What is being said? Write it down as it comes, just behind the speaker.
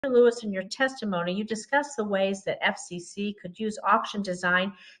Lewis, in your testimony, you discussed the ways that FCC could use auction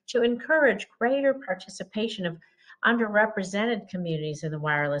design to encourage greater participation of underrepresented communities in the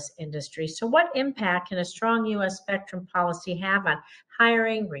wireless industry. So what impact can a strong U.S. spectrum policy have on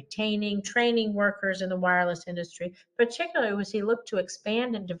hiring, retaining, training workers in the wireless industry, particularly as we look to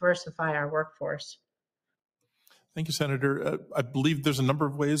expand and diversify our workforce? Thank you, Senator. I believe there's a number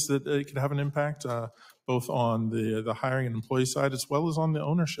of ways that it could have an impact, both on the hiring and employee side as well as on the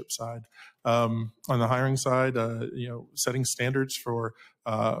ownership side. On the hiring side, setting standards for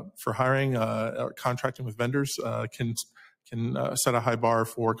hiring, contracting with vendors can set a high bar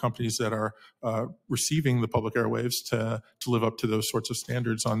for companies that are receiving the public airwaves to live up to those sorts of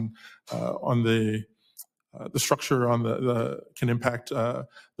standards. On the structure on the can impact the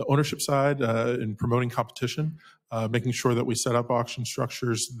ownership side in promoting competition, making sure that we set up auction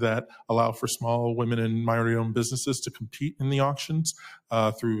structures that allow for small women and minority-owned businesses to compete in the auctions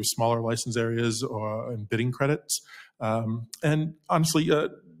through smaller license areas and bidding credits. And honestly,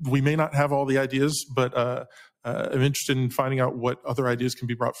 we may not have all the ideas, but I'm interested in finding out what other ideas can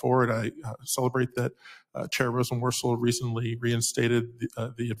be brought forward. I celebrate that Chair Rosen recently reinstated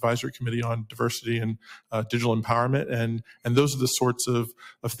the Advisory Committee on Diversity and Digital Empowerment, and those are the sorts of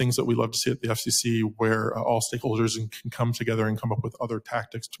things that we love to see at the FCC, where all stakeholders can come together and come up with other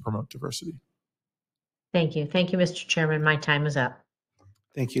tactics to promote diversity. Thank you. Thank you, Mr. Chairman. My time is up.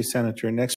 Thank you, Senator. Next.